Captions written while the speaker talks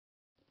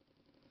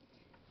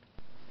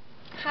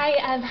Hi,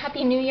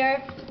 Happy New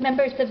Year,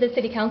 members of the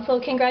City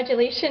Council.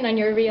 Congratulations on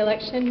your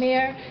re-election,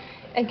 Mayor,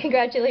 and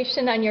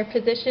congratulations on your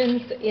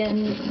positions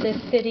in this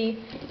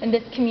city and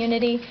this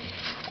community.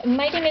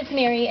 My name is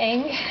Mary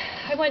Eng.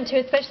 I want to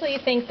especially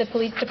thank the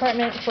police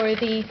department for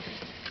the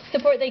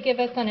support they give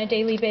us on a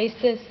daily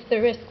basis, the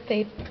risk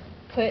they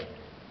put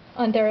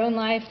on their own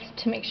lives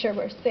to make sure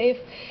we're safe.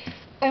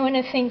 I want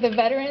to thank the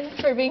veterans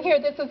for being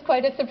here. This was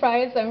quite a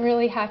surprise. I'm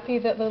really happy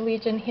that the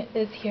Legion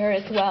is here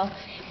as well.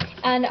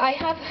 And I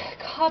have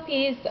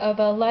copies of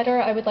a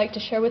letter I would like to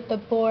share with the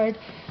board.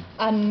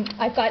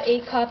 I've got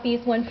 8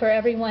 copies, one for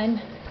everyone,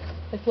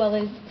 as well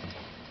as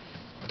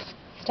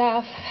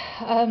staff,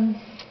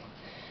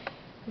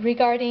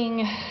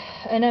 regarding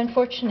an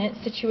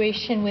unfortunate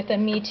situation with a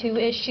Me Too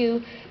issue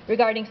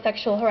regarding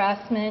sexual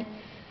harassment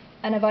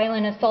and a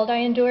violent assault I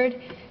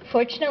endured.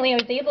 Fortunately, I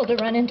was able to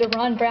run into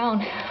Ron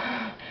Brown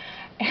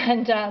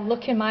and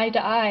look him eye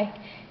to eye.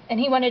 And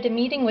he wanted a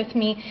meeting with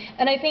me.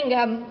 And I think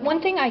one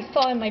thing I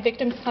saw in my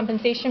victims'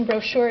 compensation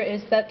brochure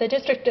is that the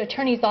district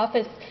attorney's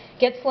office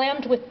gets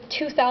slammed with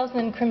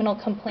 2,000 criminal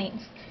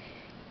complaints.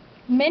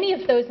 Many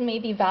of those may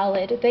be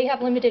valid. They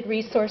have limited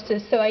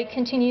resources, so I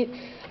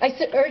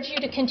urge you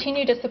to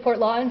continue to support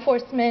law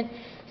enforcement,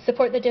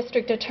 support the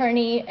district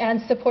attorney,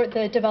 and support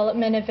the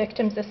development of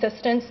victims'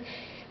 assistance.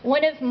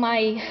 One of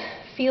my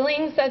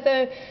feelings as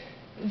a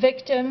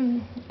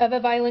victim of a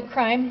violent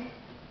crime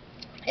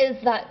is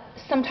that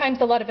sometimes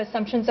a lot of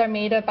assumptions are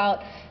made about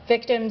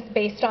victims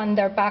based on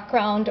their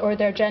background or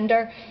their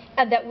gender,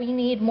 and that we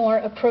need more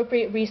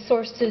appropriate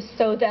resources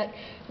so that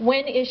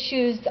when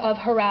issues of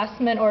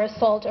harassment or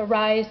assault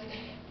arise,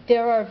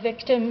 there are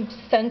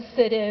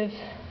victim-sensitive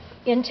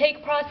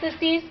intake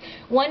processes.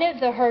 One of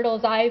the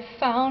hurdles I've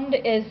found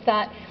is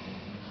that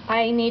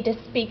I need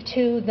to speak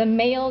to the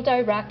male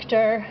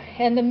director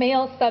and the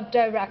male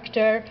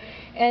subdirector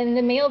and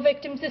the male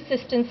victims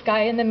assistance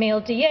guy and the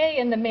male DA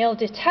and the male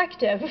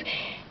detective.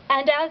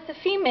 And as a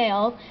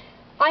female,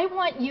 I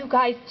want you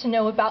guys to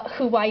know about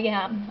who I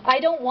am. I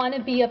don't want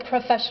to be a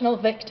professional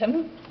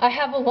victim. I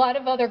have a lot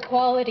of other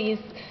qualities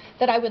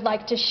that I would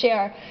like to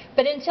share.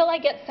 But until I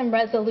get some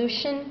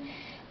resolution,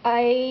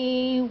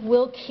 I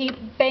will keep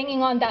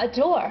banging on that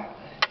door.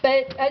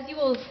 But as you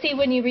will see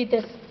when you read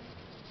this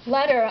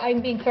letter,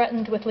 I'm being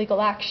threatened with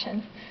legal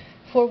action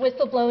for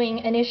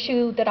whistleblowing an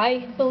issue that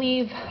I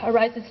believe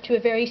arises to a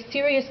very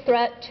serious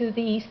threat to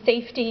the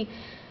safety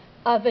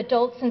of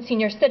adults and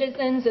senior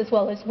citizens, as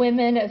well as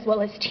women, as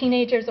well as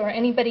teenagers, or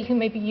anybody who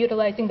may be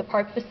utilizing the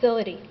park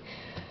facility.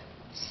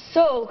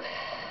 So,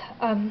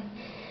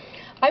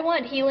 I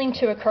want healing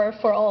to occur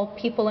for all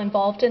people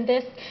involved in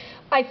this.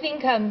 I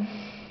think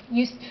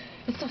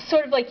it's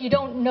sort of like you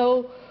don't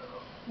know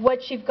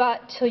what you've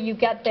got till you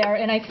get there,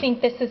 and I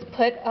think this has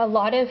put a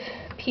lot of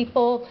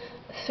people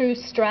through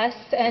stress,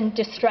 and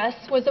distress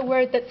was a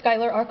word that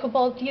Skylar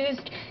Archibald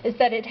used, is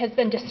that it has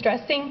been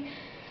distressing.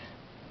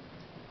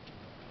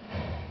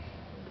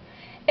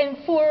 And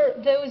for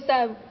those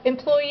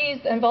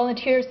employees and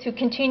volunteers who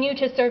continue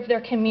to serve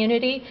their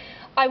community,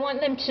 I want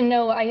them to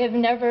know I have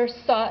never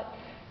sought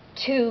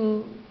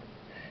to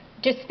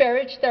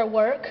disparage their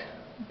work,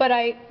 but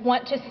I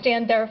want to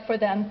stand there for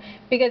them,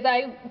 because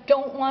I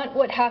don't want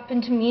what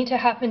happened to me to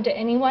happen to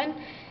anyone,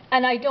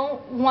 and I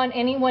don't want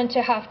anyone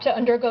to have to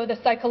undergo the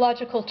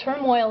psychological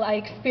turmoil I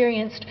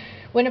experienced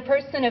when a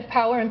person of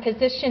power and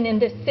position in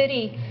this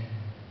city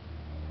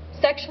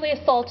sexually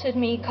assaulted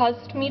me,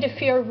 caused me to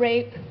fear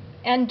rape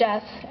and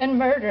death and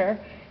murder,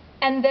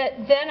 and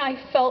that then I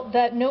felt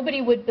that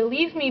nobody would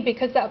believe me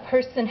because that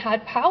person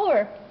had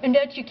power and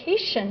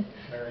education.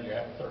 Mary, you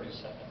have 30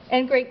 seconds.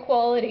 And great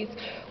qualities.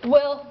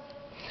 Well,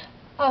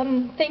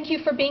 thank you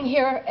for being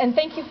here, and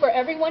thank you for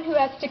everyone who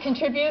has to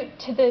contribute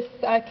to this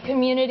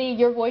community.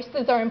 Your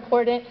voices are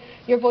important.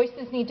 Your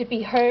voices need to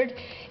be heard,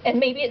 and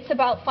maybe it's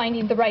about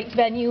finding the right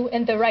venue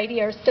and the right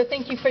ears. So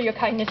thank you for your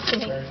kindness to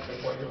me. Mary,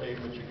 before you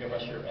leave, would you give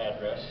us your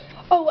address?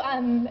 Oh,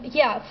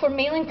 yeah, for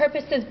mailing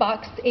purposes,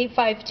 Box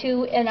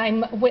 852, and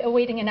I'm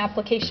awaiting an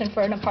application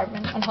for an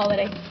apartment on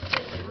Holiday.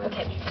 Thank you very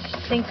Okay,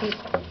 much. thank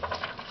you.